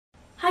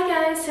Hi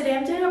guys, today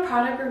I'm doing a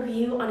product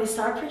review on a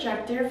star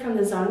projector from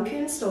the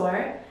Zonkun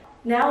store.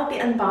 Now I'll be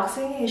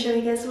unboxing and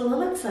showing you guys what it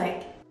looks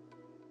like.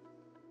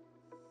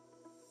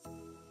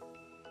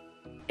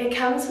 It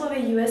comes with a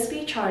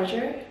USB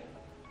charger,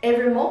 a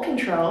remote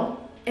control,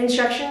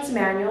 instructions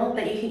manual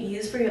that you can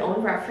use for your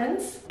own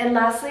reference, and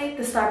lastly,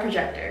 the star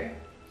projector.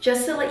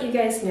 Just to let you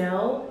guys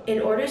know, in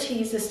order to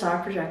use the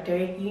star projector,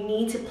 you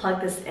need to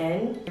plug this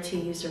in to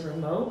use the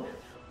remote,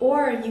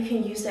 or you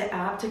can use the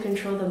app to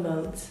control the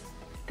modes.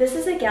 This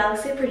is a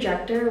Galaxy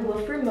projector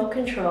with remote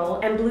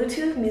control and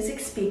Bluetooth music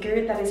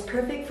speaker that is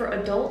perfect for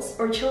adults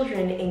or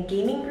children in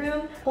gaming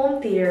room,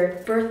 home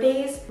theater,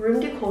 birthdays,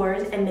 room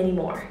decors, and many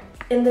more.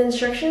 In the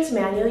instructions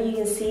manual, you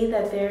can see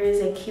that there is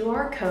a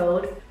QR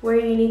code where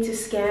you need to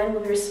scan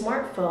with your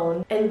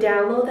smartphone and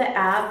download the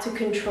app to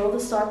control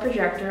the star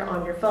projector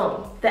on your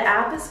phone. The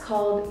app is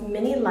called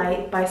Mini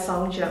Light by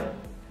Songjung.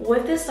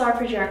 With this star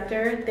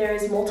projector, there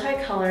is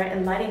multicolor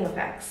and lighting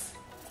effects.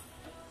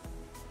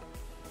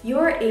 You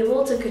are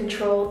able to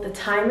control the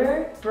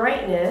timer,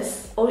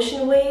 brightness,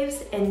 ocean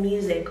waves, and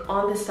music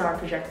on the star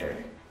projector.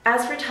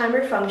 As for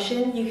timer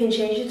function, you can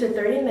change it to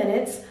 30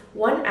 minutes,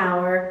 1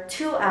 hour,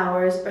 2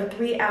 hours, or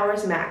 3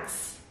 hours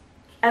max.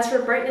 As for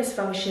brightness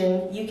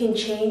function, you can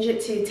change it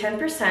to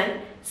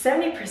 10%,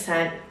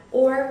 70%,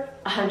 or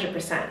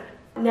 100%.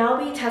 Now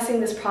I'll be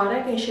testing this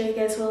product and show you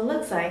guys what it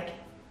looks like.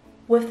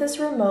 With this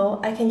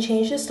remote, I can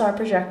change the star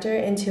projector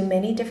into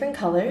many different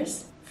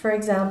colors. For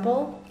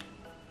example,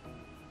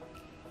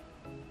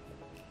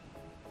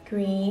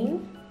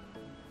 green,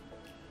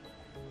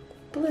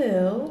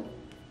 blue.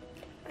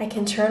 I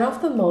can turn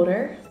off the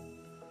motor,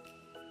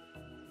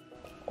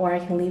 or I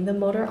can leave the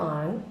motor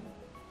on.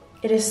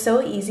 It is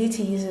so easy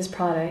to use this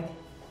product.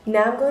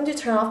 Now I'm going to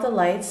turn off the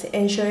lights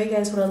and show you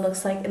guys what it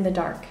looks like in the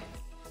dark.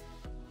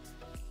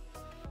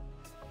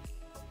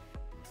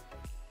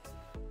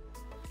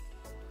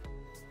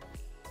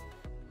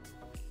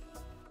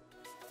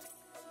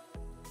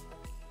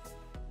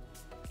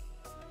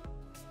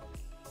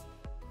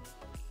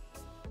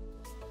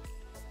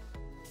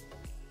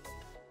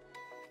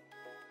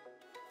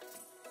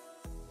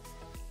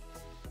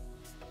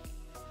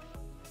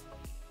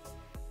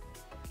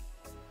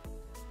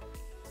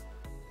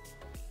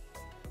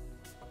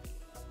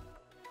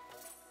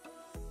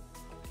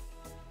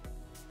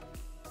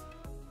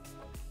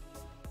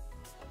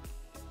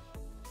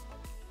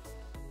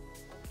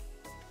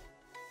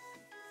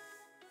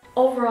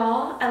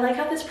 Overall, I like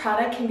how this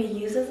product can be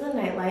used as a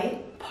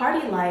nightlight,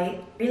 party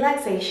light,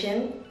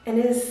 relaxation, and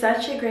it is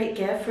such a great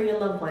gift for your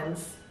loved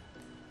ones.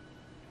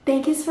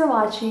 Thank you for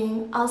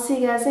watching. I'll see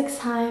you guys next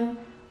time.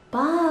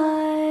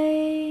 Bye!